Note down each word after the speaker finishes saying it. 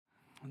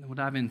And then we'll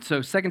dive in.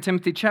 So 2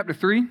 Timothy chapter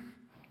 3.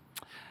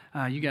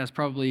 You guys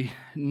probably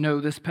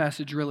know this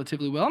passage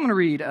relatively well. I'm going to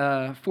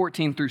read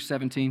 14 through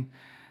 17.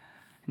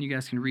 And you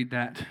guys can read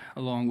that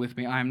along with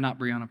me. I am not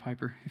Brianna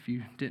Piper, if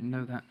you didn't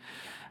know that.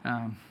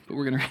 But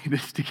we're going to read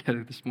this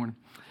together this morning.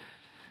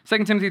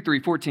 2 Timothy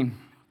 3:14.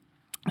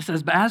 It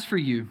says, "But as for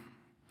you,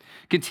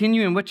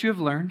 continue in what you have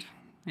learned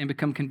and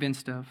become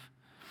convinced of,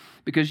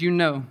 because you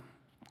know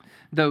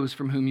those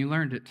from whom you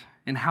learned it,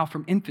 and how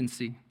from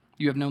infancy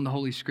you have known the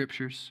Holy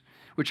Scriptures,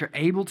 which are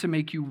able to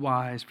make you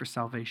wise for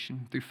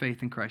salvation through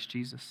faith in Christ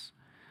Jesus.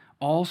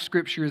 All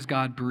Scripture is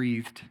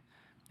God-breathed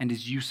and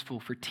is useful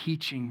for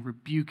teaching,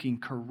 rebuking,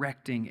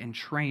 correcting, and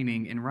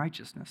training in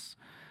righteousness,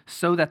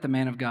 so that the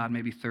man of God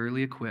may be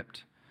thoroughly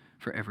equipped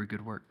for every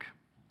good work."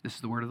 This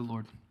is the word of the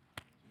Lord.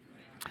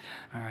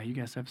 All right, you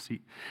guys have a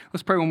seat.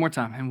 Let's pray one more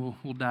time, and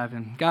we'll dive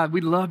in. God,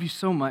 we love you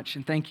so much,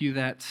 and thank you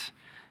that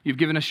you've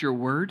given us your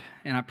word.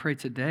 And I pray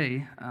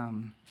today,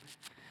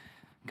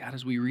 God,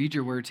 as we read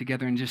your word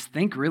together and just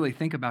really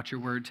think about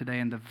your word today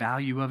and the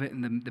value of it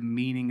and the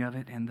meaning of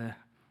it and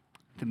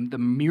the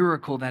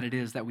miracle that it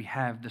is that we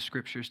have the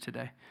Scriptures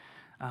today.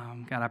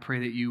 God, I pray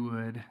that you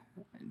would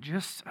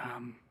just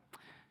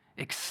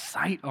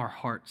excite our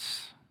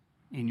hearts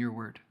in your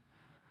word.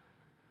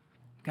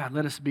 God,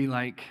 let us be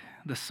like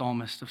the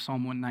psalmist of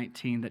Psalm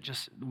 119, that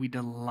just we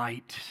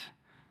delight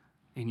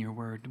in your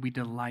word. We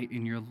delight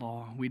in your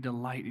law. We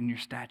delight in your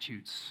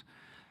statutes.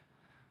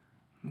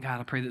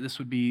 God, I pray that this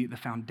would be the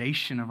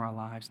foundation of our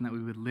lives and that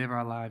we would live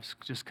our lives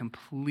just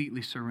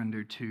completely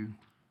surrendered to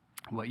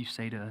what you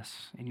say to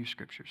us in your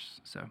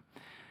Scriptures. So,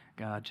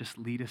 God, just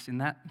lead us in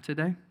that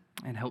today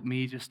and help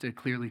me just to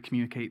clearly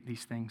communicate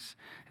these things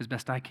as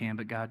best I can.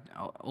 But God,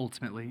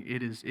 ultimately,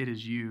 it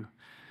is you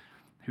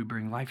who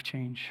bring life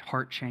change,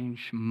 heart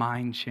change,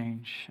 mind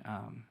change,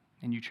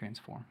 and you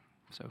transform.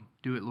 So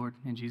do it, Lord,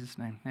 in Jesus'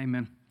 name.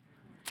 Amen.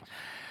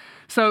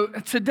 So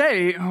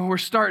today we're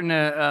starting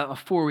a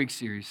 4-week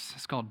series.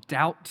 It's called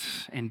Doubt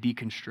and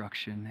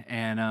Deconstruction.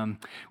 And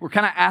we're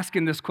kind of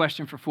asking this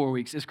question for 4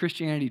 weeks. Is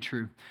Christianity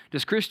true?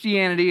 Does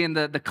Christianity and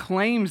the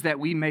claims that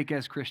we make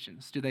as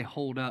Christians, do they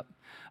hold up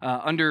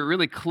under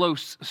really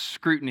close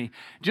scrutiny?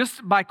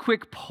 Just by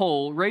quick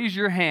poll, raise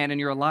your hand, and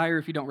you're a liar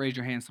if you don't raise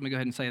your hand, so let me go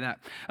ahead and say that.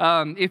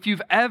 If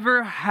you've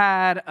ever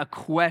had a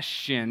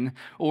question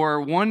or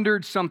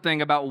wondered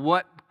something about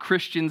what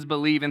Christians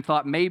believe and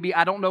thought, maybe,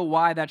 I don't know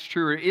why that's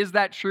true, or is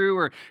that true,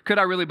 or could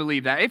I really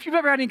believe that? If you've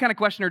ever had any kind of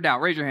question or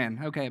doubt, raise your hand.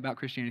 Okay, about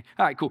Christianity.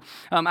 All right, cool.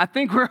 I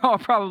think we're all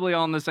probably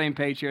on the same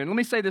page here. And let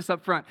me say this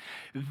up front.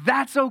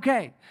 That's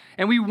okay.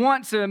 And we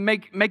want to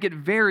make it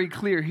very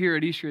clear here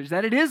at Eastridge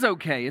that it is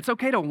okay. It's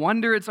okay to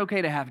wonder. It's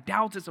okay to have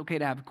doubts. It's okay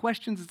to have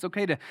questions. It's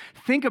okay to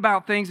think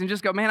about things and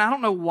just go, man, I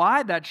don't know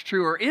why that's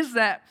true, or is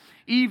that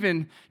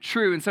even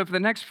true? And so for the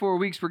next 4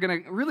 weeks, we're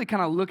going to really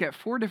kind of look at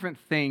 4 different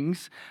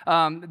things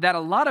that a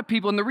lot of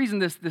people, and the reason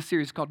this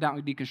series is called Doubt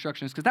and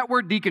Deconstruction is because that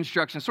word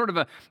deconstruction is sort of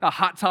a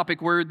hot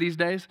topic word these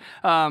days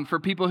for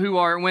people who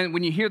are,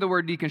 when you hear the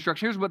word deconstruction,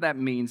 here's what that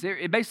means.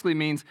 It basically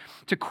means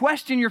to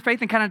question your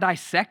faith and kind of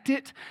dissect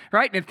it,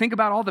 right? And think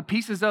about all the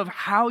pieces of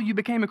how you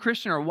became a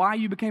Christian or why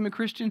you became a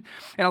Christian.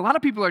 And a lot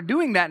of people are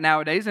doing that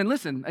nowadays. And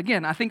listen,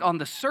 again, I think on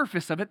the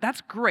surface of it,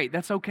 that's great.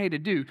 That's okay to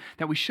do,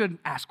 that we should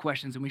ask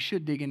questions and we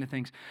should dig into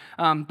things.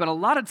 But a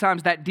lot of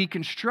times that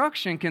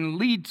deconstruction can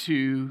lead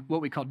to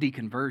what we call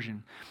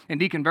deconversion.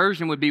 And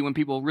deconversion would be when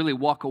people really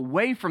walk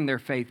away from their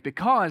faith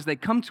because they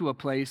come to a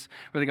place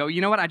where they go, you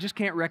know what, I just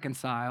can't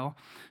reconcile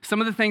some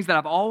of the things that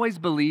I've always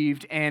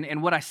believed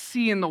and what I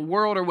see in the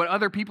world or what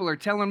other people are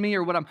telling me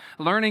or what I'm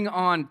learning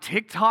on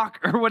TikTok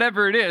or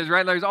whatever it is,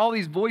 right? There's all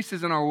these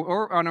voices in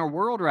our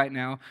world right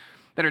now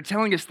that are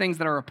telling us things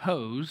that are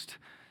opposed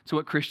to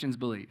what Christians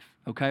believe,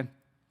 okay?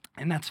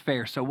 And that's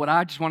fair. So what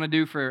I just want to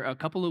do for a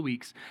couple of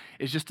weeks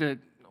is just to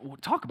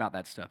talk about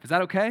that stuff. Is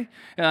that okay?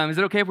 Is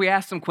it okay if we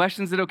ask some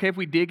questions? Is it okay if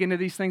we dig into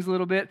these things a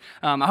little bit?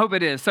 I hope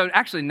it is. So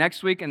actually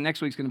next week's going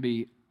to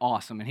be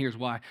awesome, and here's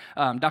why.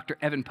 Dr.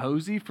 Evan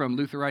Posey from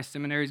Luther Rice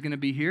Seminary is going to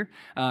be here,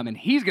 and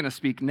he's going to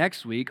speak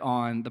next week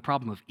on the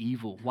problem of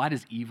evil. Why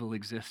does evil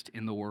exist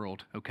in the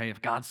world? Okay,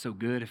 if God's so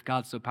good, if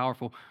God's so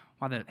powerful,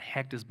 why the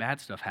heck does bad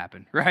stuff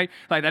happen, right?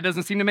 Like, that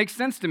doesn't seem to make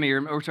sense to me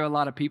or to a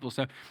lot of people.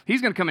 So he's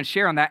going to come and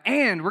share on that,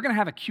 and we're going to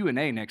have a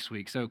Q&A next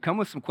week. So come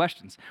with some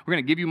questions. We're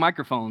going to give you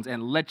microphones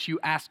and let you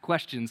ask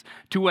questions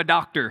to a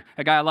doctor,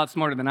 a guy a lot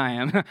smarter than I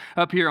am,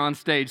 up here on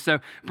stage. So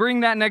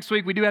bring that next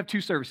week. We do have 2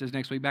 services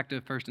next week, back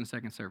to first and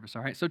second service,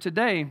 all right? So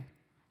today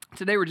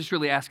we're just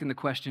really asking the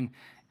question,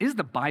 is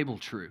the Bible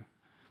true?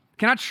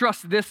 Can I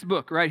trust this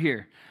book right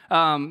here?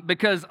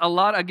 Because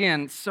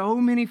so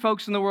many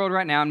folks in the world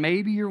right now, and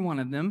maybe you're one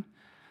of them,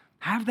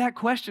 have that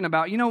question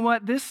about, you know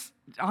what, this,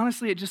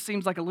 honestly, it just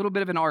seems like a little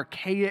bit of an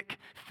archaic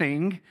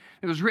thing.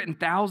 It was written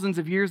thousands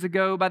of years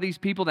ago by these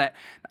people that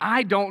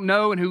I don't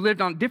know and who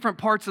lived on different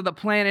parts of the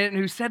planet and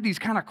who said these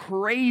kind of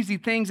crazy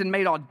things and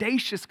made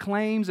audacious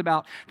claims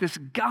about this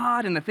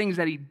God and the things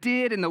that he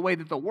did and the way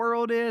that the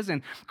world is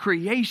and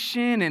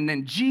creation and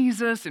then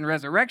Jesus and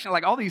resurrection.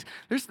 Like all these,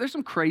 there's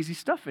some crazy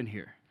stuff in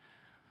here.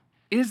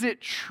 Is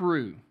it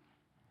true?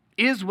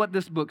 Is what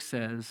this book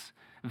says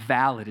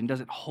valid, and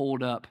does it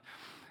hold up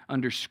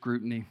under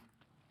scrutiny?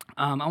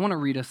 I want to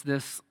read us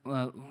this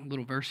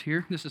little verse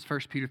here. This is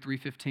 1 Peter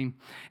 3:15.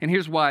 And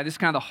here's why. This is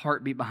kind of the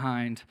heartbeat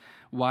behind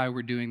why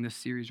we're doing this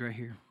series right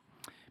here.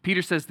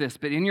 Peter says this,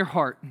 but in your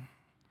heart,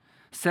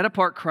 set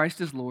apart Christ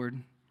as Lord.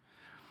 And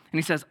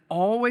he says,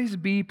 always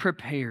be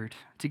prepared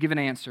to give an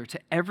answer to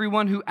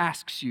everyone who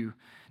asks you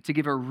to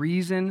give a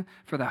reason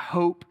for the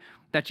hope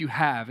that you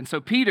have. And so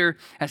Peter,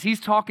 as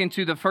he's talking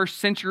to the first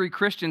century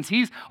Christians,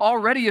 he's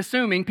already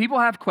assuming people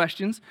have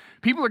questions.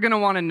 People are going to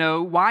want to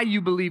know why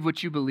you believe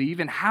what you believe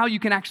and how you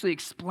can actually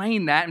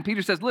explain that. And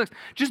Peter says, look,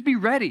 just be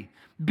ready.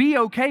 Be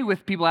okay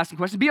with people asking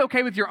questions. Be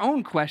okay with your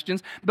own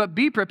questions, but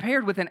be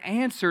prepared with an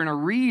answer and a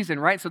reason,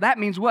 right? So that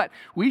means what?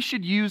 We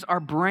should use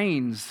our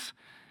brains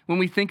when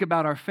we think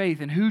about our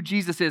faith and who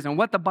Jesus is and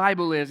what the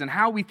Bible is and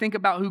how we think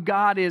about who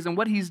God is and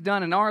what he's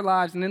done in our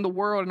lives and in the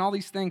world and all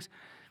these things.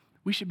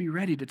 We should be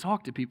ready to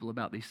talk to people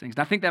about these things.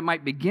 And I think that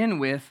might begin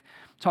with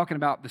talking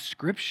about the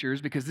scriptures,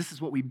 because this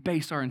is what we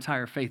base our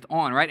entire faith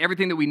on, right?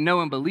 Everything that we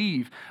know and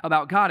believe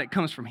about God, it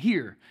comes from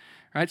here,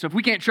 right? So if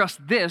we can't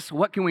trust this,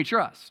 what can we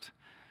trust,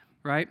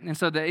 right? And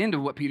so the end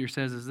of what Peter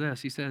says is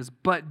this. He says,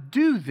 but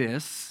do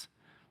this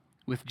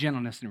with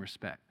gentleness and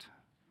respect.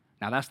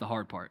 Now that's the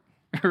hard part.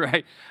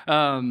 Right?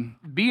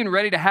 Being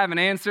ready to have an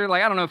answer.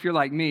 Like, I don't know if you're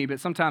like me,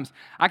 but sometimes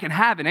I can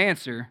have an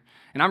answer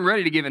and I'm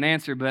ready to give an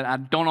answer, but I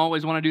don't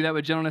always want to do that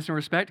with gentleness and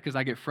respect because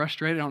I get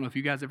frustrated. I don't know if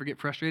you guys ever get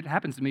frustrated. It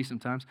happens to me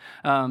sometimes.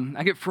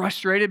 I get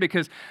frustrated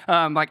because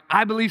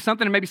I believe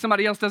something and maybe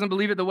somebody else doesn't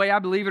believe it the way I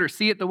believe it or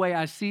see it the way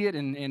I see it,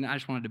 and I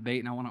just want to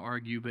debate and I want to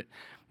argue. But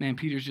man,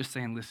 Peter's just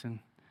saying,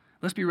 listen,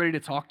 let's be ready to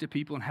talk to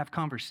people and have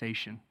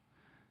conversation,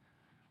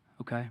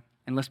 okay?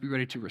 And let's be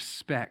ready to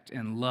respect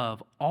and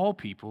love all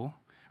people,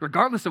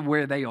 regardless of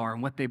where they are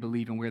and what they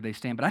believe and where they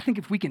stand. But I think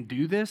if we can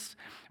do this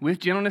with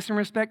gentleness and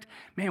respect,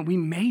 man, we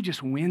may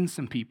just win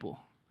some people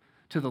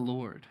to the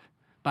Lord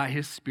by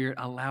his Spirit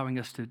allowing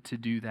us to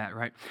do that,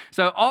 right?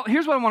 So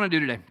here's what I want to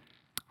do today.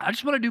 I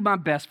just want to do my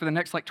best for the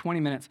next 20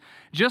 minutes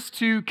just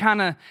to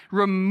kind of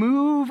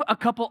remove a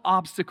couple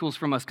obstacles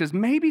from us, because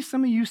maybe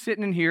some of you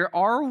sitting in here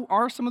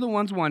are some of the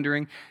ones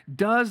wondering,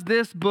 does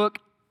this book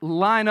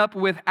line up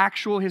with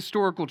actual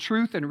historical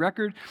truth and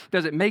record?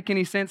 Does it make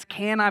any sense?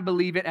 Can I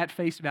believe it at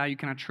face value?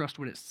 Can I trust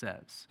what it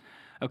says?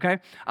 Okay?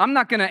 I'm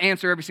not going to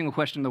answer every single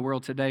question in the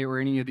world today or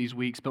any of these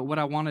weeks, but what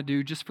I want to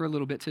do just for a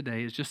little bit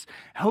today is just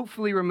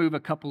hopefully remove a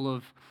couple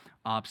of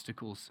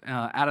obstacles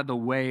out of the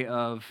way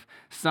of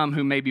some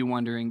who may be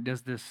wondering,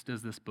 does this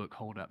book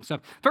hold up? So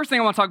first thing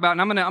I want to talk about, and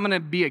I'm gonna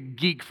be a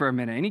geek for a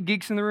minute. Any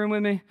geeks in the room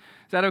with me?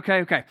 Is that okay?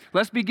 Okay,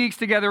 let's be geeks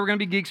together. We're gonna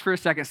be geeks for a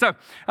second. So,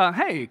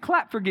 hey,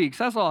 clap for geeks.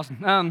 That's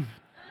awesome.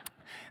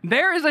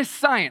 There is a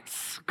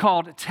science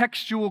called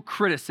textual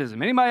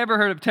criticism. Anybody ever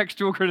heard of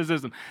textual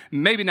criticism?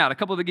 Maybe not. A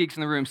couple of the geeks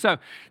in the room. So,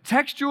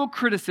 textual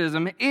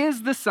criticism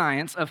is the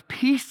science of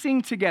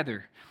piecing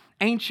together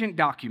ancient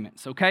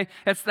documents, okay?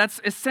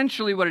 That's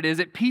essentially what it is.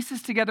 It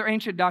pieces together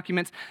ancient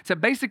documents to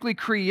basically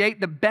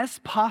create the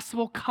best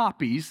possible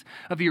copies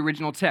of the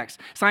original text.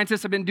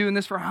 Scientists have been doing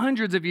this for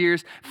hundreds of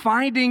years,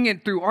 finding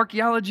it through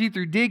archaeology,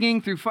 through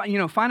digging, through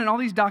finding all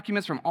these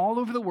documents from all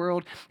over the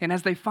world, and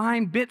as they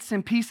find bits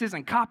and pieces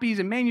and copies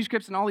and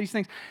manuscripts and all these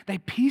things, they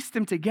piece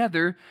them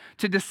together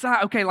to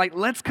decide, okay,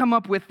 let's come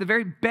up with the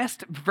very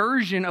best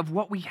version of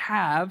what we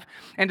have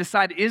and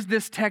decide, is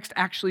this text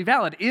actually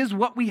valid? Is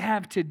what we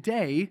have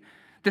today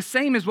the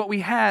same as what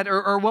we had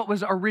or what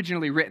was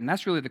originally written?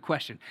 That's really the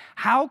question.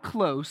 How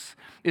close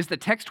is the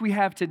text we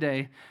have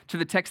today to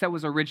the text that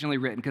was originally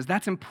written? Because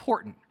that's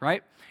important,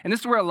 right? And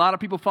this is where a lot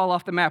of people fall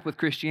off the map with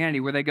Christianity,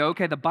 where they go,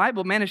 okay, the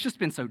Bible, man, it's just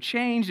been so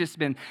changed. It's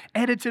been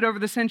edited over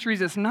the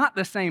centuries. It's not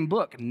the same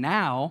book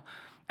now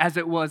as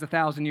it was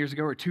 1,000 years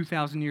ago or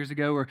 2,000 years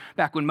ago or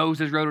back when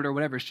Moses wrote it or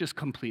whatever. It's just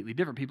completely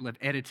different. People have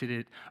edited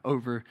it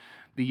over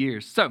the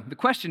years. So the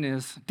question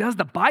is, does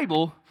the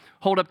Bible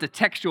hold up to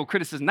textual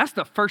criticism? That's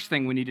the first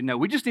thing we need to know.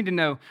 We just need to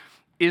know,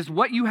 is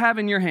what you have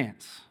in your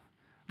hands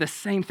the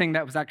same thing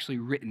that was actually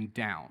written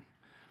down?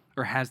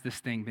 Or has this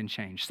thing been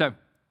changed? So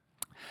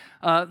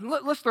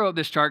let's throw up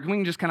this chart. We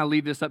can just kind of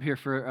leave this up here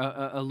for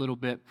a little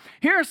bit.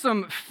 Here are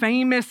some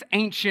famous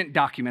ancient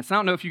documents. I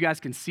don't know if you guys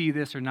can see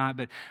this or not,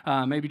 but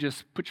maybe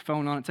just put your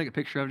phone on it, take a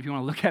picture of it if you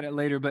want to look at it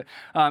later. But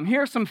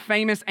here are some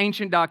famous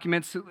ancient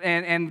documents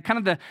and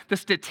kind of the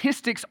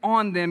statistics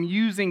on them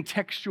using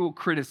textual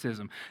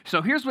criticism.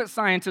 So here's what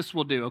scientists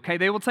will do, okay?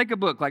 They will take a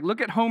book, look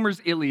at Homer's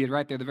Iliad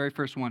right there, the very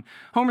first one.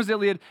 Homer's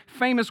Iliad,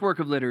 famous work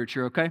of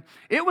literature, okay?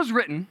 It was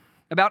written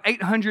about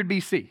 800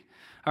 BC.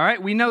 All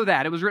right, we know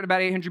that. It was written about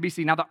 800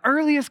 BC. Now, the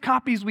earliest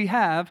copies we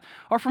have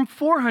are from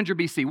 400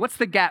 BC. What's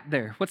the gap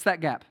there? What's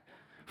that gap?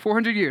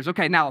 400 years.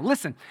 Okay, now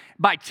listen.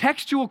 By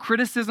textual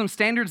criticism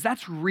standards,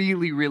 that's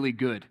really, really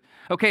good.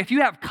 Okay, if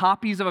you have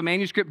copies of a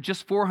manuscript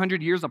just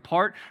 400 years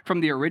apart from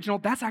the original,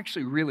 that's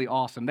actually really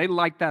awesome. They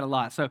like that a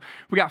lot. So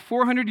we got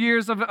 400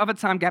 years of a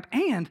time gap,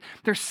 and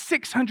there's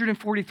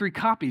 643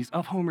 copies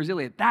of Homer's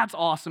Iliad. That's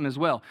awesome as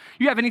well.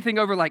 You have anything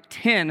over like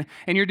 10,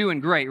 and you're doing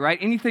great, right?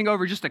 Anything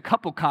over just a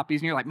couple copies,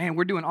 and you're like, man,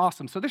 we're doing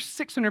awesome. So there's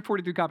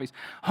 643 copies.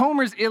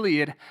 Homer's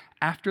Iliad,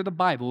 after the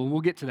Bible, and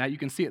we'll get to that. You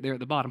can see it there at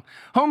the bottom.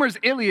 Homer's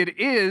Iliad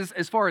is,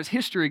 as far as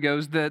history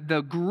goes,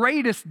 the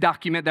greatest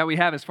document that we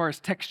have as far as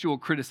textual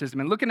criticism.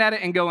 And looking at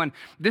it and going,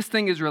 this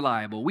thing is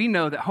reliable. We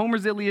know that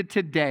Homer's Iliad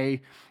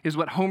today is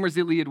what Homer's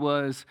Iliad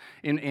was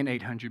in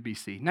 800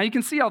 BC. Now, you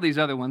can see all these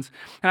other ones.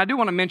 And I do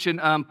want to mention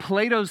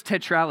Plato's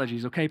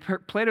tetralogies, okay?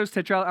 Plato's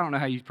tetralogies, I don't know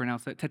how you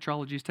pronounce that,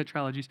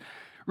 tetralogies.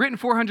 Written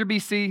 400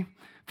 BC.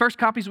 First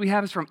copies we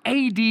have is from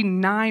AD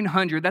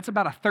 900. That's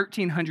about a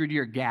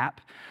 1,300-year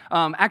gap.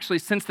 Actually,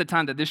 since the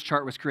time that this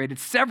chart was created,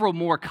 several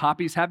more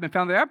copies have been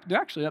found. They're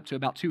actually up to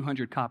about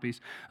 200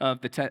 copies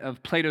of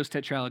Plato's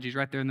tetralogies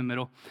right there in the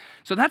middle.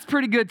 So that's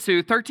pretty good too.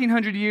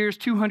 1,300 years,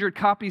 200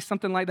 copies,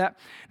 something like that.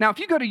 Now, if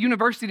you go to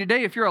university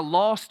today, if you're a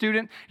law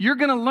student, you're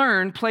going to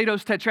learn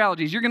Plato's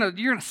tetralogies. You're going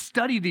to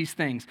study these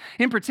things.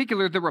 In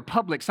particular, the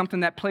Republic, something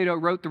that Plato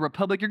wrote, the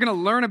Republic. You're going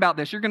to learn about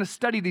this. You're going to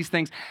study these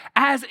things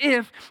as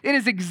if it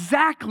is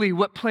exactly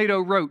what Plato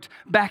wrote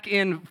back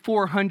in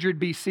 400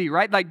 BC,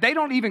 right? Like they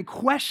don't even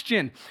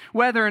question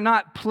whether or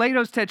not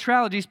Plato's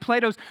tetralogies,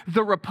 Plato's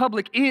The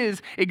Republic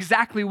is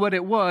exactly what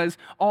it was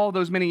all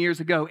those many years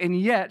ago. And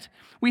yet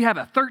we have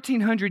a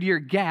 1,300-year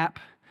gap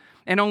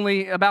and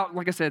only about,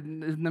 like I said,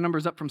 the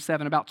number's up from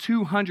 7, about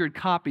 200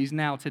 copies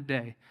now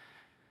today.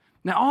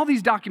 Now all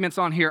these documents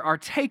on here are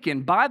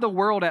taken by the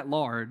world at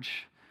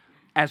large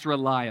as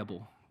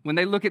reliable. When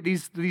they look at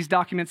these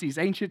documents, these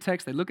ancient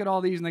texts, they look at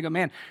all these and they go,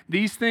 man,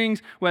 these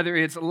things, whether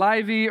it's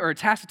Livy or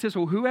Tacitus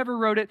or whoever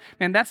wrote it,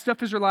 man, that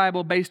stuff is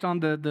reliable based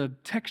on the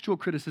textual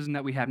criticism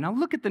that we have. Now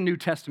look at the New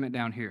Testament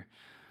down here.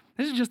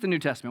 This is just the New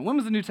Testament. When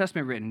was the New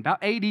Testament written?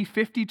 About AD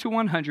 50 to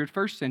 100,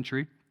 first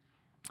century.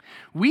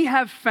 We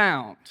have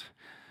found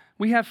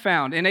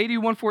in AD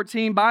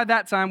 114, by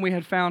that time we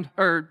had found,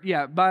 by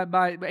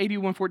AD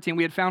 114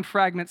 we had found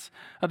fragments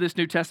of this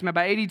New Testament.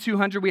 By AD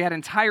 200 we had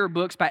entire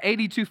books. By AD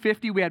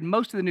 250 we had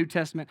most of the New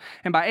Testament.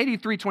 And by AD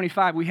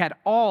 325 we had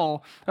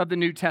all of the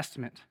New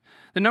Testament.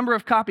 The number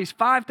of copies,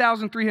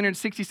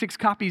 5,366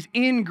 copies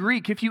in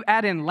Greek. If you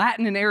add in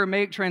Latin and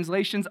Aramaic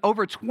translations,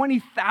 over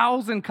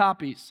 20,000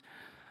 copies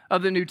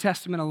of the New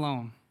Testament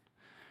alone.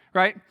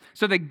 Right?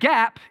 So the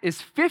gap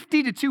is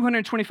 50 to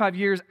 225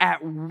 years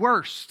at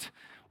worst.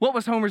 What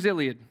was Homer's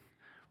Iliad?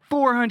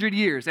 400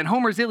 years. And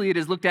Homer's Iliad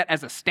is looked at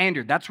as a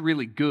standard. That's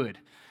really good,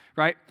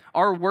 right?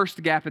 Our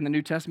worst gap in the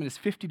New Testament is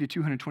 50 to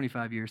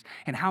 225 years.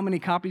 And how many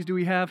copies do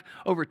we have?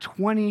 Over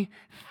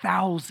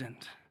 20,000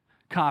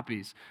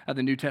 copies of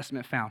the New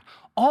Testament found.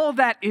 All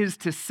that is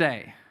to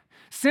say,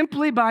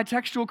 simply by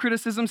textual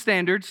criticism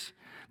standards,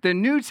 the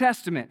New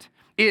Testament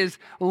is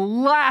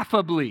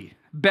laughably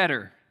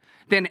better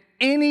than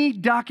any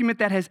document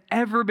that has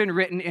ever been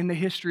written in the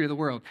history of the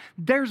world.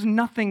 There's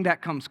nothing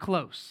that comes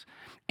close.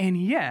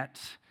 And yet,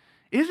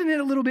 isn't it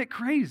a little bit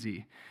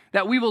crazy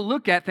that we will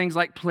look at things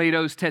like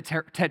Plato's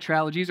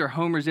tetralogies or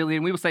Homer's Iliad,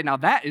 and we will say, now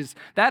that is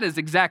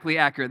exactly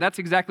accurate. That's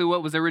exactly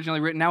what was originally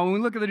written. Now, when we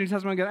look at the New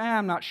Testament, we go,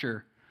 I'm not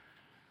sure.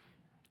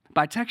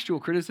 By textual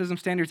criticism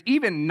standards,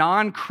 even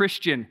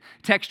non-Christian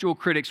textual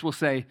critics will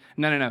say,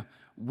 no.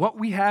 What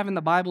we have in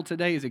the Bible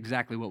today is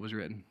exactly what was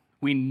written.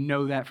 We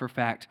know that for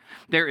fact.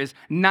 There is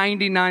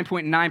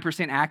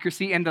 99.9%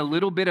 accuracy, and the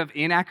little bit of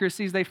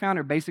inaccuracies they found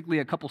are basically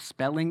a couple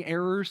spelling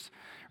errors,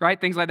 right?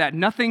 Things like that.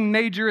 Nothing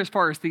major as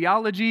far as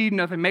theology,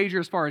 nothing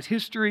major as far as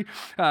history,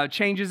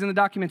 changes in the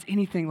documents,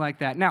 anything like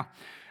that. Now,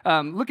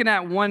 looking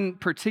at one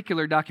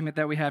particular document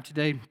that we have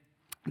today,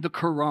 the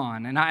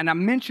Quran. And I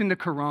mentioned the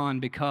Quran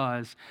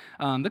because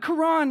the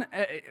Quran,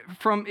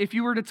 if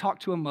you were to talk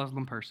to a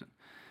Muslim person,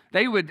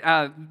 they would,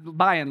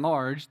 by and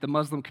large, the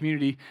Muslim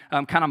community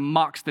kind of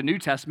mocks the New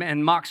Testament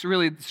and mocks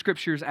really the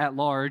scriptures at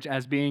large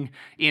as being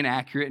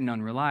inaccurate and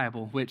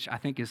unreliable, which I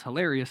think is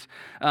hilarious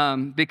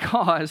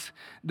because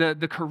the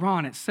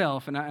Quran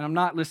itself, and I'm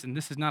not, listen,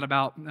 this is not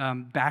about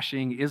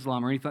bashing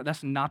Islam or anything.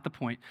 That's not the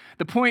point.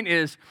 The point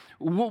is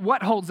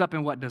what holds up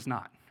and what does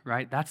not,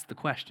 right? That's the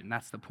question.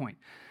 That's the point.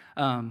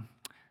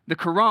 The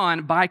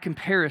Quran, by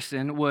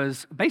comparison,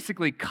 was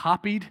basically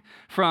copied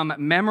from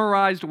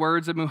memorized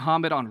words of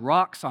Muhammad on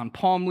rocks, on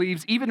palm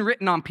leaves, even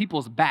written on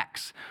people's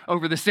backs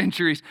over the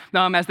centuries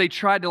as they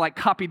tried to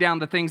copy down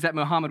the things that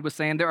Muhammad was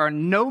saying. There are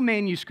no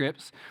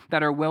manuscripts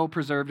that are well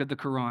preserved of the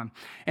Quran.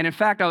 And in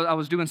fact, I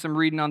was doing some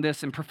reading on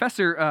this, and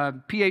Professor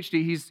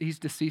PhD, he's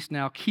deceased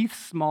now, Keith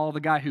Small, the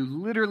guy who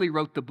literally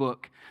wrote the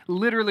book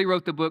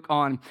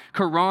on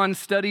Quran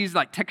studies,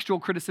 like textual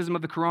criticism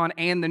of the Quran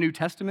and the New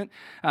Testament.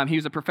 He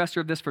was a professor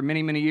of this for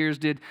many, many years,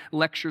 did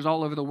lectures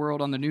all over the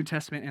world on the New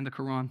Testament and the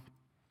Quran.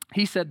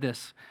 He said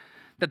this,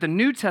 that the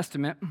New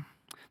Testament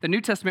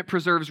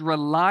preserves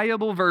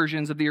reliable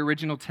versions of the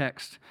original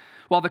text,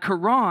 while the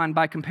Quran,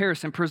 by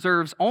comparison,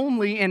 preserves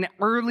only an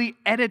early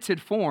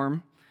edited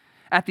form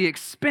at the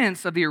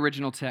expense of the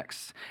original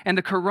text. And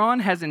the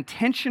Quran has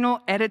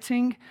intentional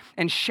editing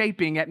and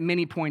shaping at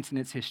many points in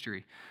its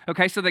history.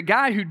 Okay, so the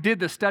guy who did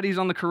the studies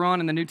on the Quran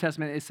and the New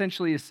Testament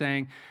essentially is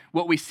saying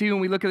what we see when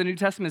we look at the New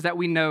Testament is that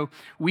we know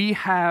we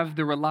have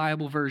the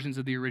reliable versions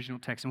of the original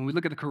text. And when we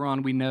look at the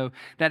Quran, we know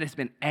that it's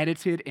been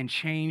edited and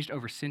changed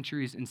over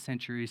centuries and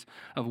centuries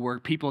of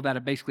work. People that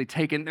have basically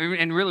taken,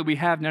 and really we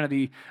have none of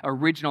the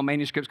original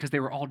manuscripts because they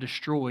were all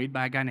destroyed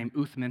by a guy named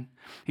Uthman.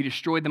 He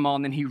destroyed them all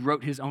and then he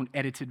wrote his own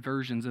edited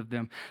versions of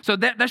them. So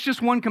that's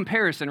just one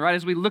comparison, right?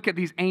 As we look at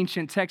these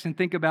ancient texts and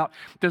think about,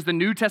 does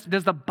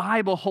the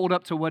Bible hold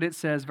up to what it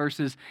says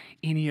versus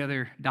any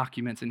other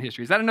documents in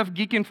history? Is that enough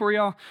geeking for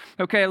y'all?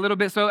 Okay, a little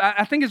bit. So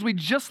I think as we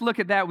just look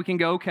at that, we can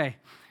go, okay,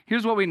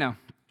 here's what we know.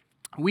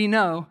 We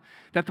know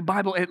that the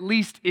Bible at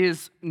least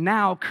is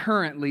now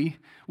currently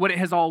what it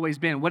has always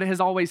been. What it has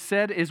always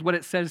said is what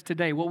it says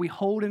today. What we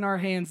hold in our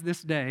hands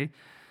this day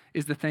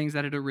is the things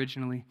that it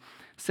originally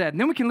said. And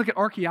then we can look at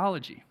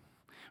archaeology.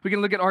 We can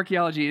look at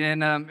archaeology,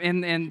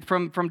 and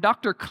from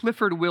Dr.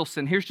 Clifford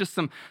Wilson, here's just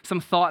some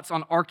thoughts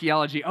on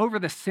archaeology. Over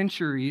the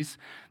centuries,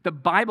 the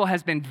Bible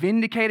has been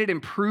vindicated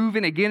and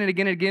proven again and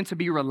again and again to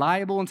be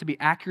reliable and to be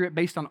accurate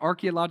based on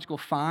archaeological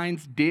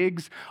finds,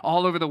 digs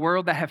all over the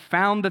world that have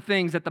found the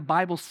things that the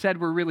Bible said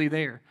were really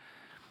there.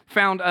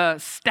 Found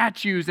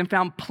statues and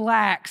found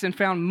plaques and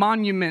found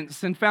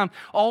monuments and found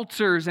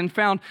altars and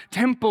found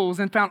temples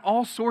and found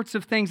all sorts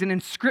of things and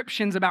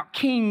inscriptions about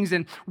kings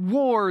and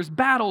wars,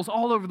 battles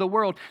all over the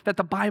world that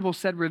the Bible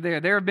said were there.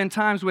 There have been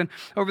times when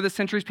over the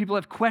centuries people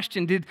have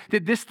questioned, did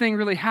this thing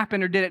really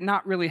happen or did it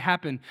not really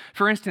happen?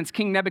 For instance,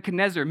 King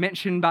Nebuchadnezzar,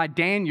 mentioned by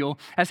Daniel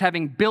as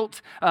having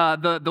built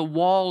the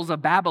walls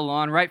of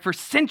Babylon, right? For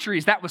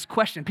centuries that was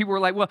questioned. People were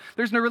like, well,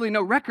 there's really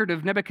no record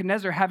of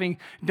Nebuchadnezzar having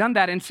done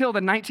that until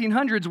the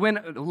 1900s when,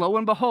 lo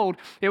and behold,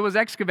 it was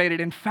excavated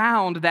and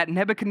found that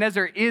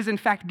Nebuchadnezzar is in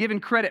fact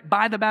given credit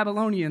by the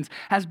Babylonians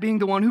as being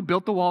the one who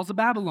built the walls of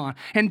Babylon.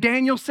 And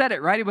Daniel said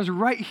it, right? It was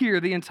right here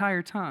the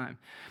entire time.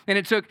 And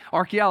it took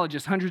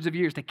archaeologists hundreds of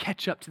years to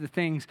catch up to the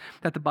things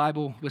that the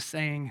Bible was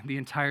saying the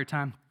entire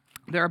time.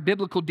 There are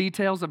biblical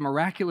details of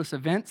miraculous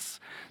events,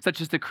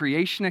 such as the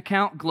creation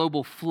account,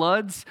 global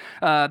floods,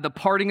 the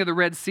parting of the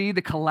Red Sea,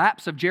 the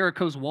collapse of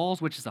Jericho's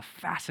walls, which is a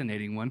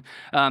fascinating one.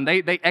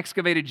 They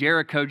excavated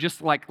Jericho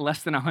just like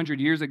less than 100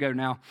 years ago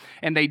now,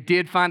 and they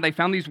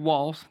found these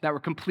walls that were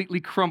completely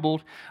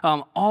crumbled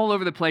all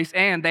over the place,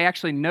 and they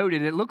actually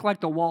noted it looked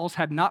like the walls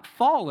had not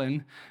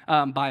fallen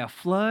by a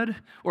flood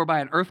or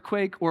by an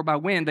earthquake or by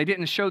wind. They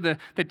didn't show the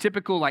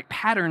typical like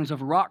patterns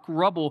of rock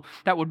rubble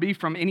that would be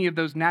from any of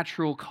those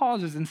natural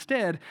causes.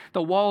 Instead,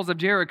 the walls of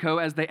Jericho,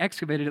 as they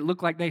excavated, it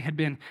looked like they had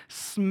been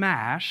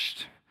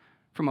smashed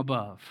from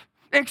above.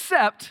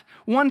 Except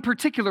one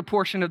particular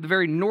portion of the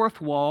very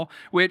north wall,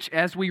 which,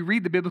 as we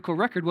read the biblical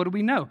record, what do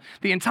we know?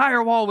 The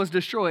entire wall was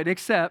destroyed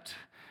except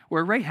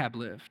where Rahab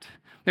lived.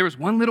 There was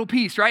one little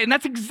piece, right? And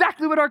that's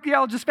exactly what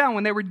archaeologists found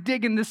when they were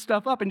digging this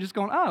stuff up and just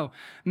going, oh,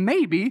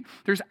 maybe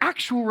there's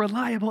actual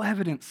reliable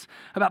evidence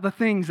about the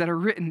things that are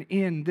written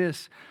in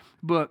this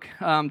book.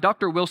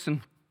 Dr.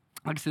 Wilson,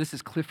 like I said, this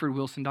is Clifford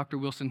Wilson, Dr.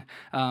 Wilson,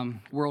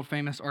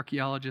 world-famous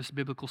archaeologist,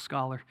 biblical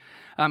scholar.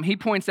 He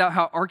points out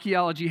how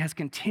archaeology has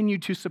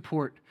continued to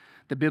support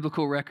the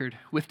biblical record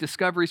with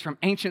discoveries from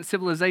ancient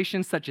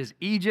civilizations such as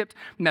Egypt,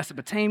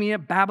 Mesopotamia,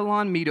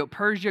 Babylon,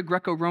 Medo-Persia,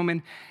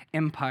 Greco-Roman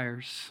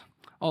empires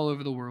all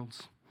over the world.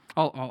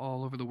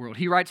 All over the world.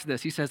 He writes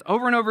this. He says,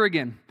 over and over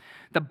again,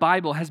 the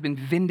Bible has been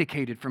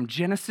vindicated from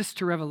Genesis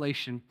to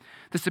Revelation.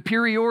 The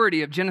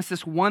superiority of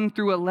Genesis 1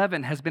 through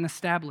 11 has been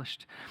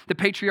established. The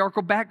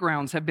patriarchal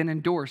backgrounds have been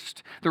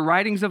endorsed. The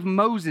writings of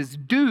Moses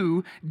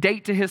do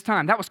date to his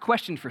time. That was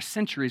questioned for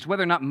centuries,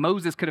 whether or not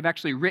Moses could have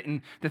actually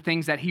written the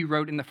things that he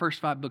wrote in the first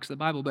 5 books of the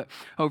Bible. But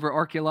over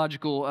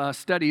archaeological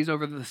studies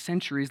over the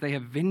centuries, they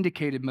have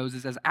vindicated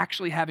Moses as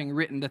actually having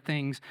written the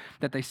things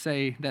that they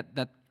say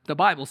that the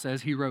Bible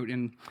says he wrote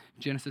in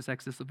Genesis,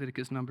 Exodus,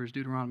 Leviticus, Numbers,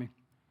 Deuteronomy.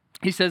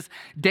 He says,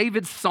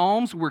 David's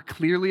Psalms were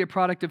clearly a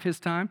product of his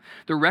time.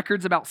 The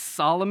records about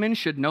Solomon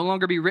should no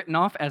longer be written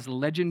off as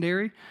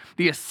legendary.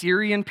 The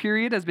Assyrian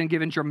period has been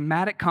given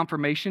dramatic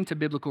confirmation to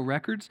biblical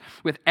records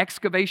with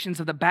excavations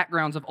of the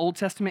backgrounds of Old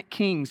Testament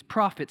kings,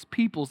 prophets,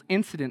 peoples,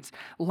 incidents.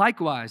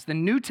 Likewise, the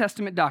New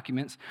Testament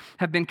documents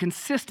have been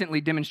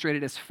consistently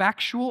demonstrated as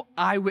factual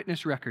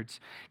eyewitness records.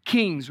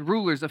 Kings,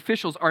 rulers,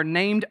 officials are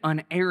named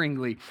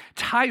unerringly.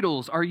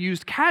 Titles are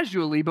used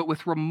casually but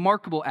with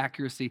remarkable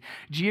accuracy.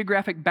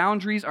 Geographic boundaries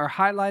are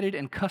highlighted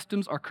and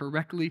customs are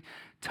correctly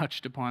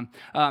touched upon.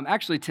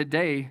 Actually,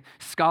 today,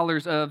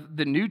 scholars of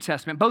the New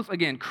Testament, both,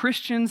 again,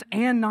 Christians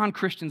and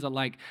non-Christians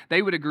alike,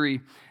 they would agree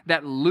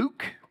that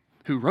Luke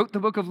who wrote the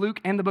book of Luke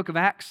and the book of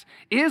Acts,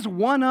 is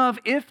one of,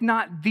 if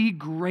not the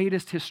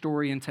greatest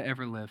historian to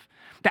ever live.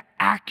 The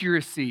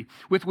accuracy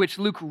with which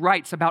Luke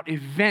writes about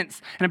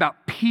events and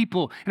about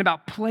people and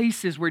about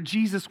places where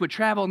Jesus would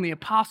travel and the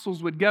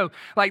apostles would go.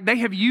 Like, they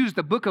have used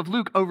the book of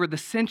Luke over the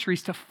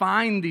centuries to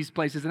find these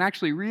places and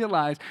actually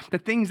realize the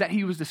things that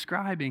he was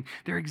describing,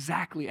 they're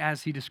exactly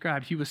as he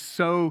described. He was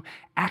so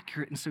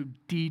accurate and so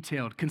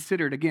detailed,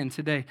 considered again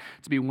today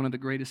to be one of the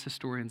greatest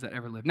historians that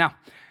ever lived. Now,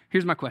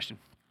 here's my question.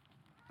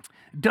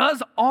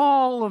 Does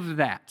all of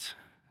that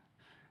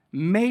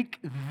make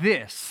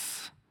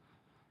this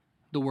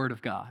the Word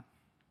of God?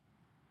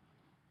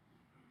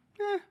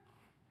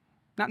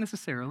 Not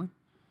necessarily.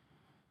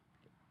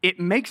 It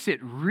makes it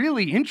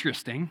really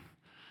interesting,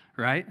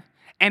 right?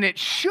 And it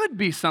should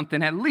be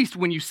something, at least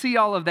when you see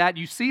all of that,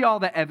 you see all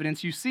the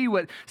evidence, you see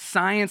what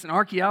science and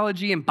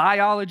archaeology and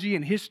biology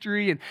and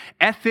history and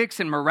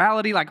ethics and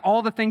morality, like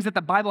all the things that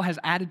the Bible has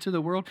added to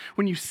the world,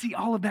 when you see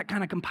all of that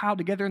kind of compiled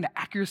together and the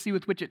accuracy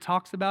with which it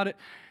talks about it,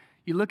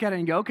 you look at it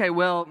and go, okay,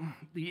 well,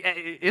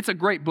 it's a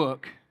great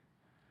book.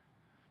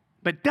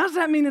 But does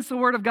that mean it's the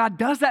Word of God?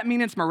 Does that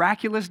mean it's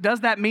miraculous?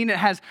 Does that mean it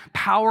has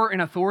power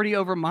and authority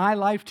over my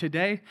life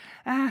today?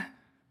 But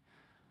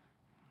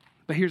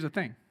here's the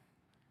thing.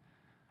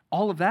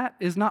 All of that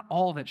is not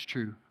all that's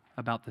true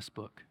about this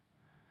book.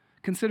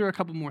 Consider a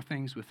couple more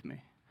things with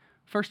me.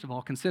 First of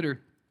all, consider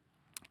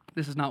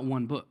this is not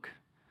one book.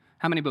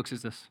 How many books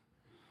is this?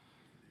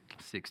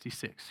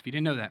 66. If you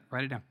didn't know that,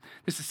 write it down.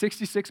 This is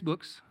 66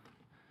 books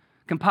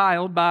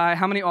compiled by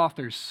how many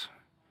authors?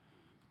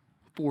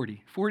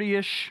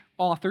 40-ish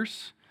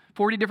authors,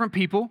 40 different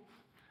people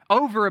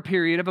over a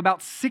period of about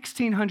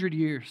 1,600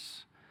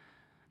 years.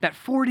 That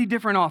 40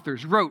 different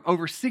authors wrote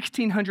over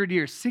 1,600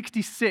 years,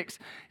 66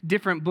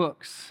 different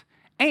books.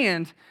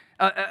 And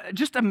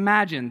just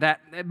imagine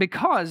that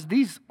because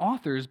these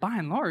authors, by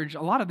and large,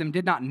 a lot of them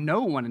did not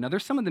know one another.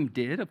 Some of them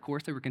did, of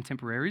course, they were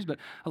contemporaries, but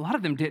a lot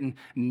of them didn't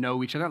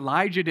know each other.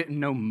 Elijah didn't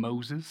know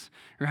Moses,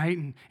 right?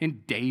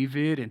 And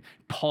David and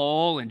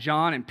Paul and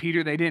John and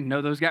Peter, they didn't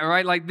know those guys,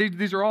 right? Like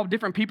these are all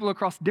different people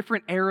across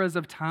different eras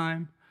of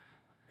time.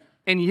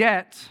 And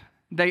yet,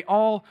 they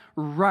all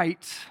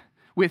write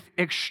with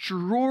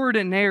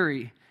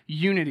extraordinary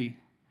unity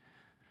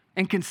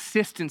and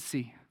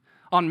consistency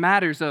on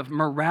matters of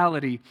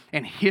morality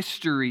and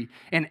history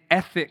and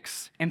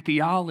ethics and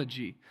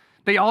theology.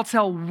 They all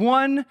tell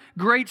one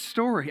great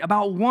story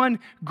about one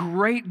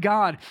great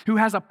God who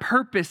has a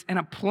purpose and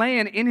a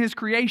plan in his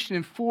creation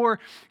and for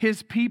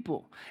his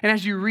people. And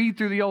as you read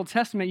through the Old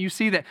Testament, you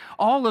see that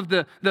all of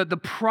the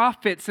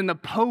prophets and the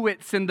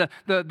poets and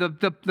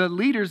the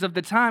leaders of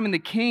the time and the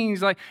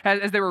kings, like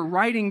as they were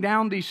writing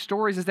down these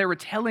stories, as they were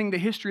telling the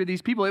history of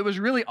these people, it was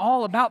really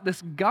all about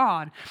this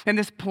God and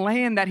this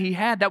plan that he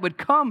had that would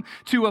come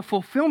to a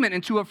fulfillment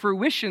and to a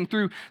fruition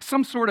through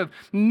some sort of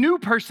new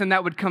person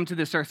that would come to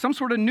this earth, some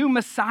sort of new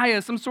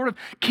Messiah, some sort of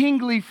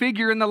kingly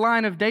figure in the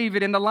line of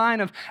David, in the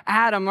line of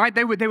Adam, right?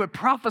 They would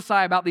prophesy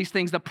about these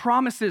things, the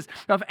promises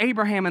of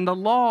Abraham and the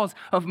laws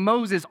of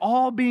Moses,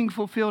 all being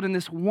fulfilled in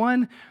this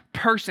one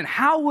person.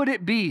 How would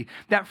it be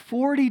that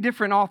 40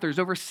 different authors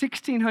over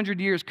 1,600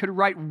 years could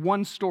write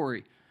one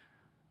story?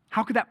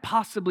 How could that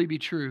possibly be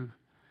true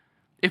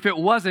if it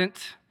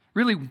wasn't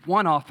really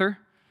one author,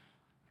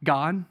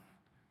 God,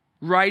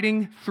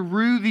 writing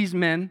through these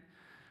men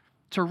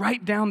to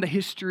write down the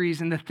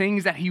histories and the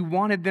things that he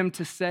wanted them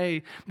to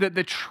say,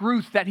 the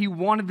truth that he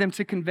wanted them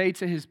to convey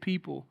to his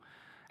people?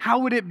 How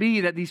would it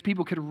be that these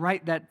people could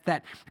write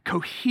that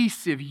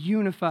cohesive,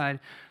 unified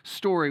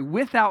story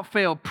without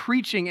fail,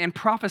 preaching and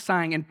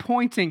prophesying and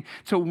pointing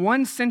to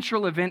one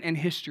central event in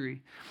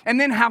history?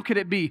 And then how could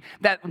it be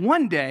that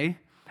one day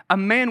a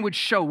man would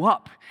show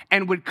up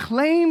and would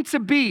claim to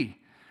be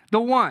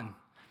the one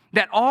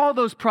that all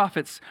those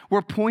prophets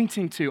were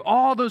pointing to,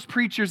 all those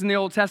preachers in the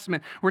Old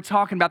Testament were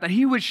talking about, that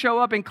he would show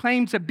up and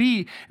claim to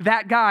be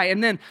that guy?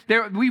 And then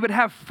we would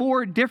have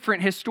 4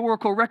 different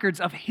historical records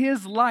of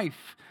his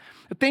life,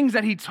 the things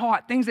that he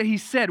taught, things that he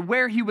said,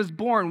 where he was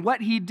born,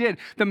 what he did,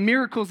 the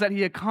miracles that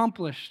he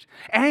accomplished,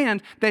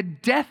 and the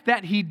death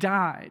that he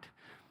died.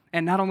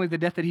 And not only the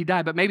death that he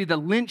died, but maybe the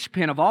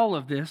linchpin of all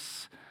of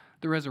this,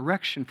 the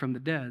resurrection from the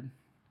dead.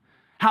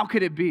 How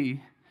could it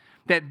be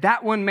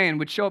that one man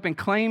would show up and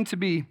claim to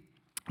be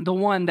the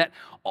one that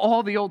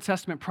all the Old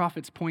Testament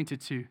prophets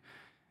pointed to,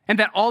 and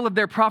that all of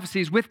their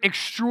prophecies, with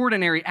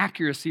extraordinary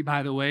accuracy,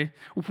 by the way,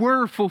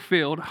 were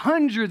fulfilled,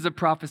 hundreds of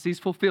prophecies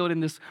fulfilled in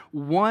this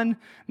one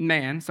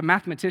man? Some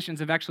mathematicians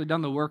have actually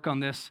done the work on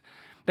this.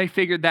 They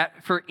figured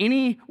that for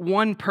any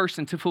one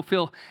person to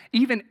fulfill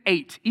even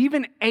eight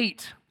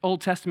Old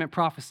Testament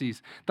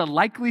prophecies, the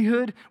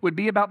likelihood would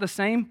be about the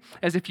same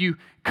as if you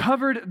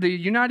covered the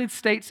United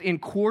States in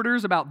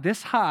quarters about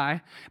this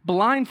high,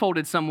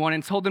 blindfolded someone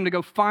and told them to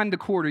go find the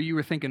quarter you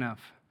were thinking of.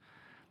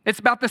 It's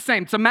about the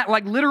same. So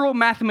like literal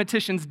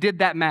mathematicians did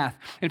that math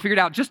and figured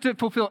out just to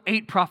fulfill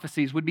 8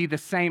 prophecies would be the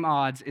same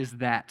odds as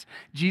that.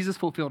 Jesus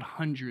fulfilled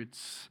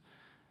hundreds.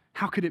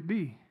 How could it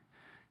be?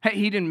 Hey,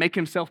 he didn't make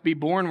himself be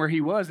born where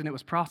he was and it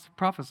was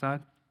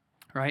prophesied,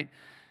 right?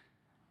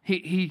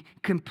 He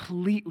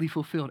completely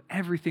fulfilled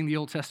everything the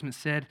Old Testament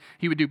said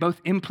he would do, both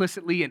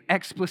implicitly and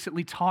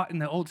explicitly taught in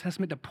the Old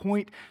Testament to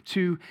point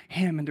to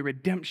him and the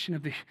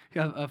redemption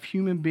of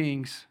human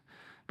beings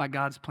by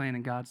God's plan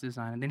and God's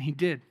design. And then he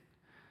did.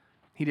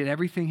 He did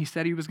everything he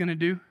said he was going to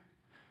do.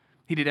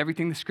 He did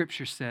everything the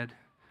Scripture said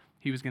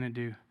he was going to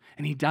do.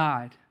 And he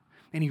died,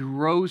 and he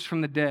rose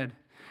from the dead.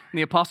 And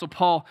the Apostle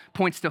Paul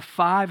points to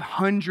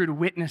 500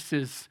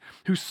 witnesses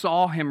who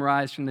saw him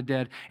rise from the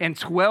dead. And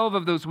 12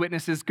 of those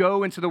witnesses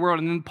go into the world.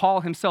 And then Paul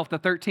himself, the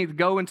 13th,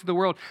 go into the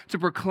world to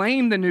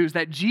proclaim the news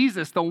that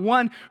Jesus, the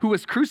one who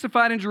was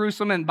crucified in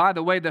Jerusalem, and by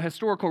the way, the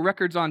historical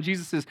records on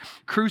Jesus'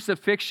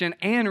 crucifixion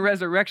and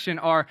resurrection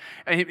are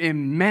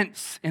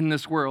immense in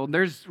this world.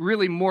 There's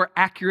really more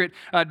accurate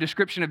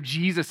description of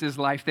Jesus'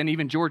 life than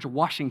even George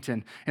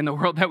Washington in the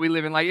world that we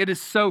live in. Like, it is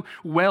so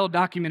well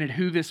documented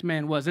who this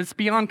man was. It's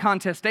beyond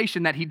contestation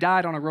that he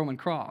died on a Roman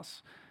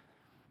cross.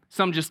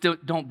 Some just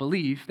don't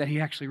believe that he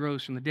actually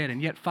rose from the dead,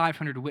 and yet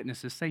 500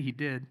 witnesses say he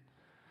did.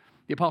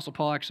 The Apostle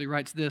Paul actually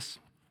writes this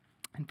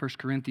in 1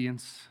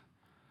 Corinthians.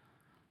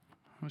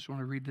 I just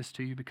want to read this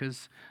to you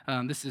because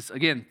this is,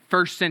 again,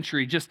 first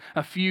century, just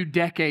a few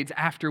decades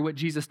after what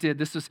Jesus did.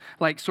 This is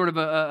like sort of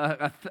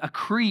a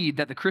creed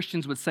that the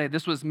Christians would say.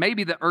 This was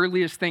maybe the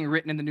earliest thing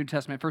written in the New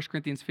Testament, 1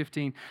 Corinthians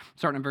 15,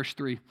 starting in verse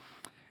 3.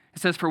 It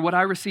says, "For what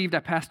I received,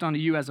 I passed on to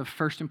you as of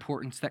first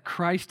importance, that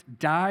Christ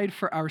died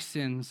for our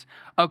sins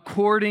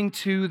according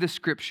to the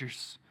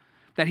Scriptures,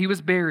 that he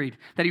was buried,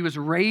 that he was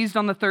raised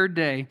on the third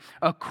day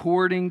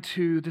according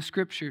to the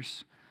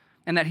Scriptures,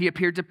 and that he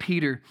appeared to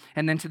Peter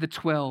and then to the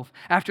 12.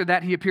 After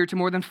that, he appeared to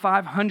more than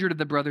 500 of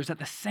the brothers at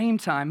the same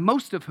time,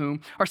 most of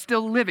whom are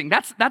still living."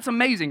 That's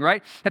amazing,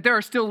 right? That there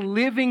are still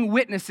living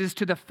witnesses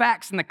to the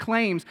facts and the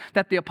claims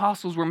that the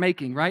apostles were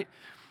making, right?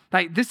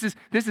 Like, this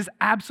is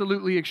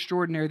absolutely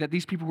extraordinary that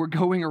these people were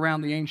going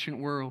around the ancient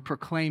world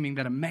proclaiming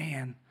that a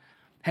man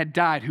had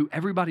died who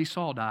everybody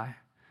saw die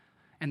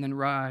and then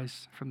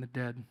rise from the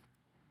dead.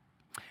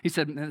 He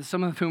said,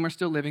 some of whom are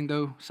still living,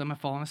 though some have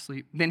fallen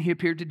asleep. Then he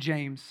appeared to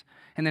James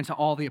and then to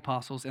all the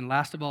apostles. And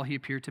last of all, he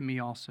appeared to me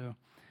also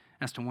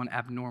as to one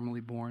abnormally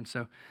born.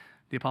 So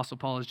the Apostle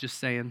Paul is just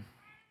saying,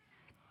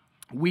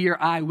 we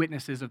are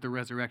eyewitnesses of the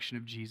resurrection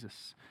of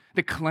Jesus.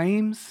 The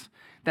claims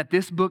that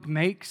this book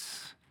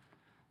makes,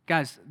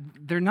 guys,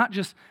 they're not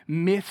just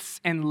myths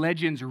and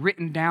legends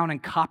written down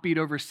and copied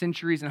over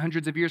centuries and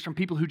hundreds of years from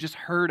people who just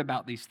heard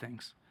about these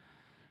things.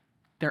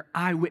 They're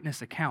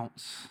eyewitness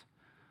accounts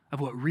of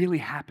what really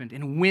happened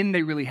and when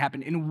they really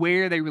happened and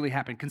where they really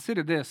happened.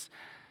 Consider this.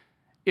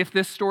 If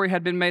this story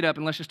had been made up,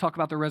 and let's just talk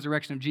about the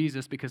resurrection of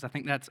Jesus, because I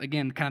think that's,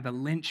 again, kind of the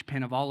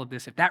linchpin of all of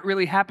this. If that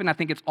really happened, I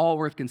think it's all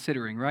worth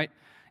considering, right?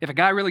 If a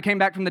guy really came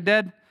back from the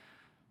dead,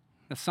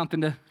 that's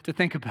something to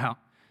think about.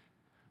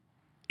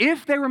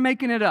 If they were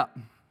making it up,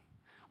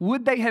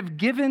 would they have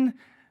given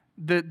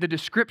the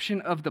description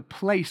of the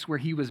place where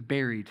he was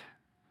buried?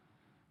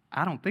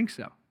 I don't think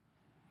so.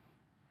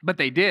 But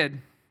they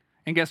did.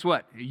 And guess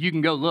what? You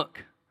can go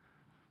look.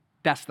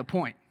 That's the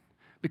point.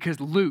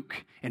 Because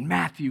Luke and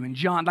Matthew and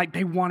John, like,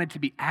 they wanted to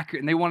be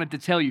accurate and they wanted to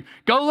tell you,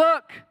 go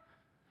look.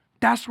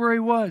 That's where he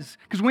was.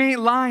 Because we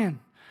ain't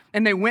lying.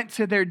 And they went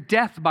to their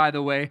death, by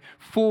the way,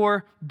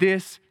 for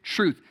this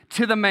truth.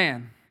 To the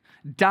man,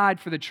 died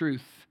for the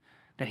truth.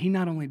 That he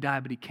not only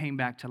died, but he came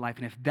back to life.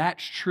 And if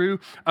that's true,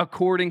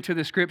 according to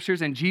the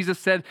Scriptures, and Jesus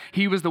said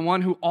he was the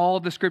one who all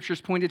the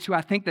Scriptures pointed to,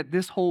 I think that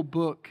this whole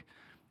book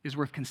is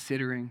worth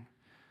considering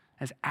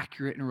as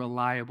accurate and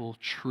reliable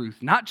truth.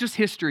 Not just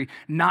history,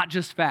 not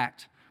just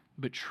fact,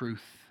 but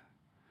truth.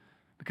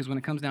 Because when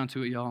it comes down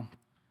to it, y'all,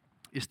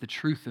 it's the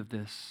truth of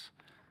this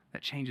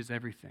that changes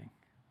everything.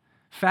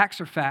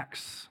 Facts are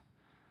facts.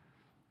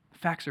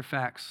 Facts are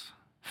facts.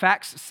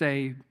 Facts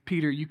say,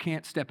 Peter, you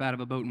can't step out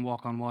of a boat and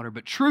walk on water.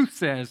 But truth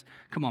says,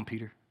 come on,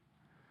 Peter.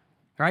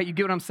 All right, you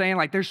get what I'm saying?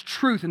 Like, there's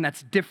truth, and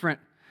that's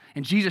different.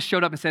 And Jesus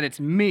showed up and said, it's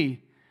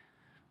me.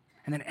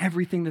 And then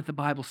everything that the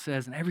Bible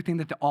says and everything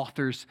that the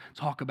authors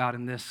talk about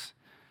in this,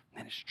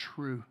 man, it's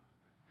true.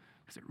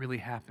 Because it really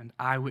happened.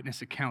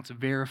 Eyewitness accounts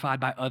verified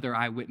by other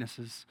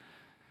eyewitnesses.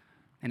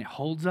 And it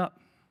holds up.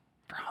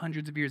 For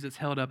hundreds of years, it's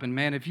held up. And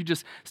man, if you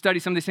just study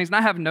some of these things, and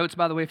I have notes,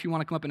 by the way, if you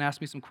want to come up and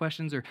ask me some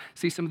questions or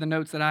see some of the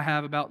notes that I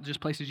have about just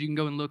places you can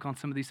go and look on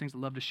some of these things, I'd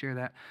love to share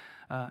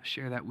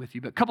that with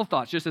you. But a couple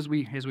thoughts, just as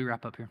we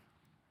wrap up here.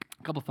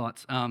 A couple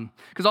thoughts.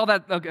 Because all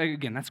that,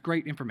 again, that's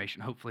great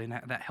information, hopefully, and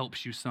that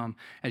helps you some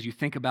as you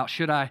think about,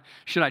 should I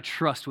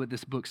trust what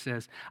this book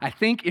says? I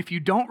think if you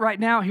don't right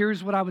now,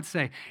 here's what I would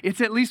say. It's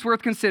at least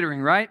worth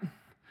considering, right?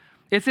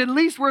 It's at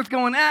least worth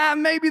going,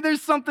 maybe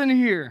there's something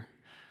here.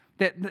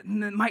 That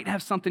might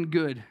have something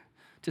good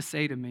to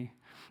say to me.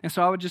 And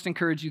so I would just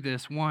encourage you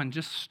this. One,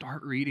 just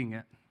start reading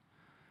it.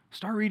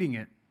 Start reading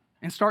it.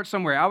 And start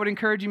somewhere. I would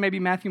encourage you maybe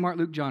Matthew, Mark,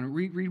 Luke, John.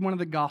 Read one of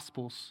the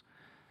Gospels.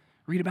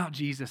 Read about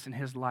Jesus and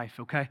his life,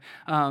 okay?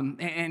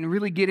 And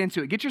really get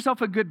into it. Get yourself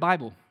a good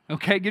Bible,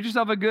 Okay, get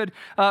yourself a good,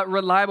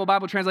 reliable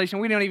Bible translation.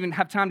 We don't even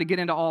have time to get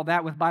into all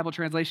that with Bible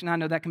translation. I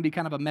know that can be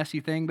kind of a messy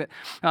thing, but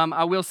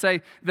I will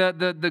say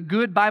the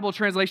good Bible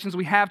translations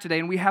we have today,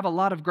 and we have a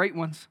lot of great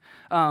ones,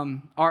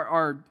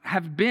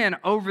 have been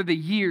over the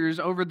years,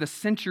 over the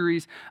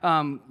centuries,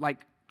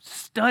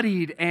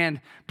 studied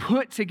and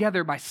put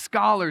together by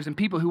scholars and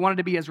people who wanted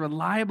to be as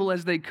reliable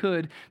as they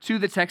could to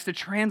the text to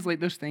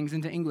translate those things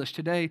into English.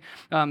 Today,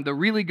 the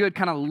really good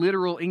kind of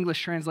literal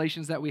English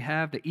translations that we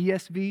have, the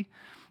ESV,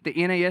 the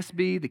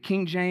NASB, the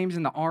King James,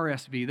 and the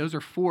RSV. Those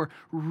are 4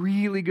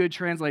 really good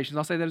translations.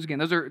 I'll say those again.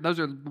 Those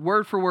are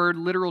word for word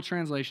literal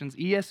translations.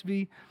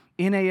 ESV,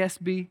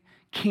 NASB,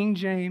 King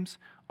James,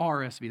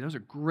 RSV. Those are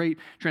great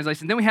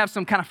translations. Then we have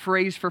some kind of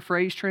phrase for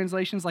phrase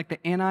translations like the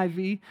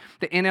NIV,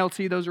 the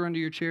NLT. Those are under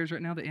your chairs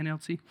right now, the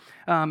NLT.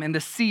 And the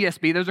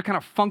CSB. Those are kind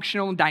of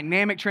functional and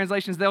dynamic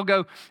translations. They'll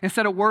go,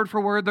 instead of word for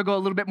word, they'll go a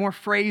little bit more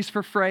phrase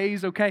for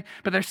phrase, okay?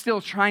 But they're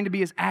still trying to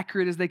be as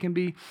accurate as they can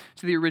be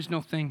to the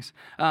original things.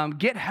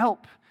 Get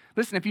help.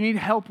 Listen, if you need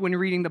help when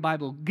reading the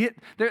Bible,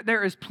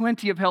 there is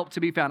plenty of help to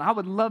be found. I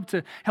would love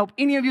to help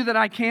any of you that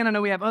I can. I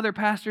know we have other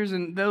pastors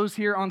and those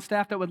here on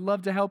staff that would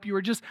love to help you,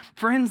 or just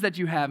friends that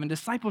you have and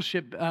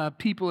discipleship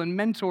people and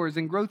mentors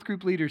and growth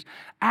group leaders.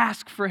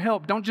 Ask for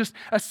help. Don't just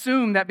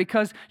assume that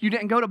because you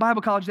didn't go to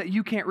Bible college that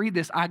you can't read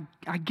this. I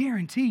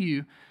guarantee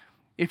you,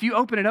 if you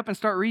open it up and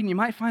start reading, you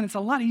might find it's a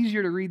lot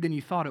easier to read than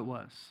you thought it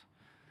was.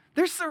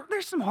 There's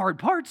some hard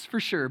parts for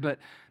sure, but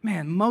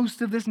man,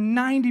 most of this,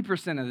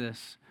 90% of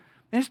this,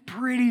 it's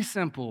pretty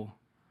simple,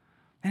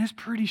 and it's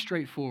pretty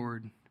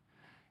straightforward.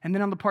 And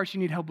then on the parts you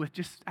need help with,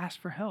 just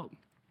ask for help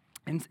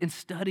and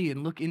study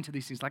and look into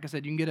these things. Like I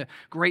said, you can get a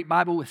great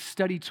Bible with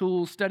study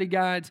tools, study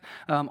guides,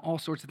 all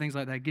sorts of things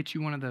like that. Get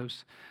you one of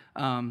those.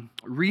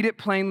 Read it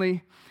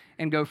plainly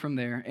and go from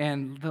there.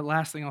 And the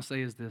last thing I'll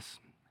say is this.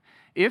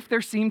 If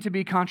there seem to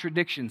be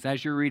contradictions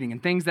as you're reading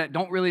and things that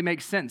don't really make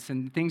sense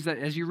and things that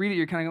as you read it,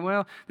 you're kind of going,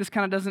 well, this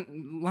kind of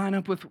doesn't line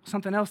up with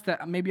something else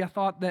that maybe I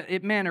thought that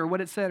it meant or what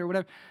it said or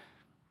whatever.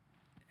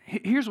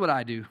 Here's what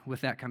I do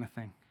with that kind of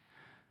thing.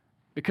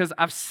 Because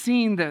I've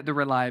seen the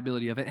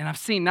reliability of it, and I've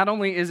seen not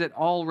only is it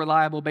all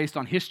reliable based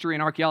on history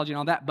and archaeology and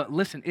all that, but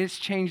listen, it's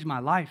changed my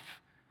life.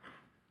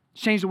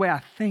 It's changed the way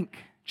I think,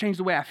 changed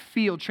the way I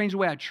feel, changed the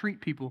way I treat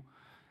people.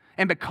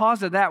 And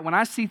because of that, when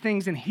I see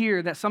things in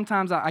here that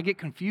sometimes I get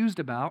confused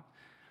about,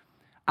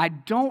 I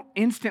don't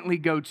instantly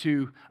go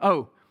to,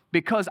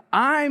 because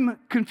I'm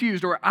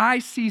confused or I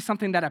see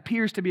something that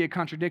appears to be a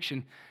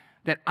contradiction,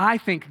 that I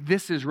think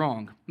this is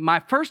wrong. My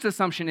first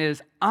assumption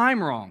is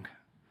I'm wrong.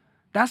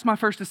 That's my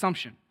first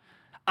assumption.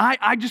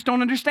 I just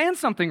don't understand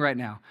something right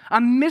now.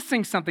 I'm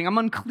missing something. I'm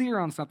unclear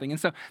on something. And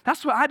so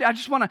that's what I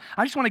just want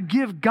to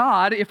give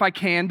God, if I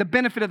can, the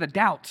benefit of the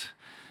doubt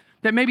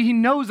that maybe he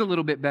knows a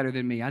little bit better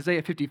than me.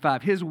 Isaiah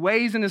 55, his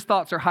ways and his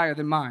thoughts are higher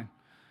than mine,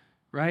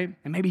 right?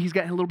 And maybe he's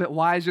gotten a little bit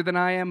wiser than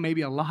I am,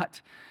 maybe a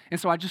lot. And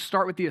so I just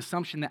start with the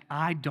assumption that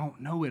I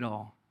don't know it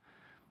all.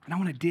 And I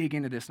want to dig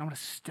into this, and I want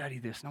to study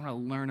this, and I want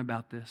to learn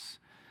about this.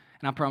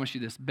 And I promise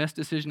you this, best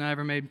decision I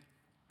ever made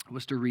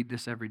was to read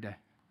this every day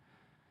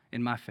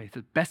in my faith.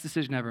 The best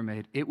decision I ever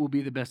made, it will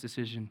be the best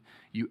decision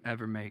you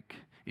ever make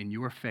in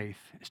your faith,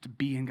 is to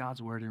be in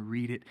God's Word and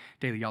read it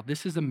daily. Y'all,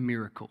 this is a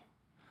miracle.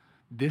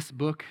 This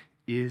book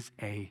is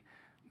a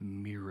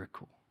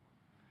miracle.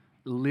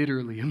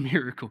 Literally a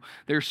miracle.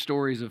 There's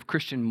stories of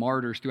Christian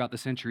martyrs throughout the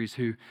centuries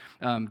who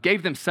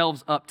gave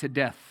themselves up to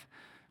death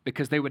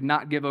because they would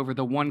not give over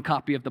the one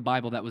copy of the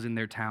Bible that was in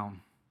their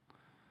town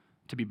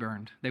to be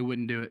burned. They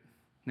wouldn't do it.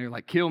 They're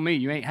like, kill me,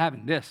 you ain't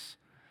having this,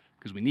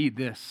 because we need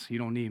this. You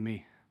don't need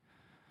me.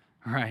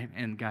 All right,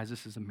 and guys,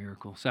 this is a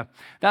miracle. So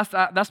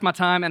that's my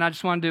time, and I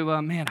just wanted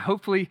to,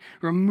 hopefully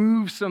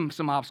remove some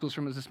obstacles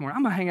from us this morning.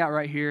 I'm going to hang out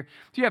right here.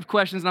 If you have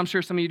questions, and I'm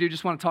sure some of you do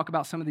just want to talk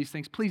about some of these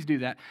things, please do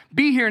that.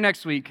 Be here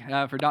next week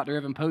for Dr.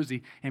 Evan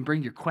Posey, and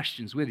bring your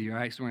questions with you, all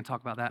right? So we're going to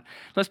talk about that.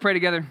 Let's pray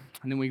together,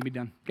 and then we can be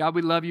done. God,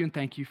 we love you, and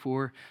thank you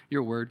for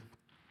your word.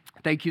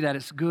 Thank you that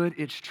it's good,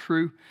 it's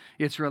true,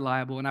 it's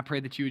reliable, and I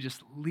pray that you would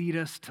just lead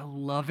us to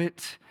love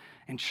it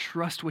and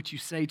trust what you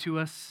say to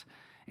us,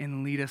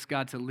 and lead us,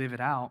 God, to live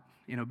it out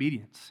in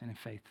obedience and in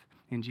faith.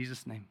 In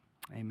Jesus' name,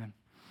 amen.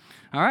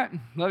 All right.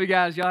 Love you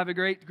guys. Y'all have a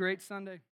great, great Sunday.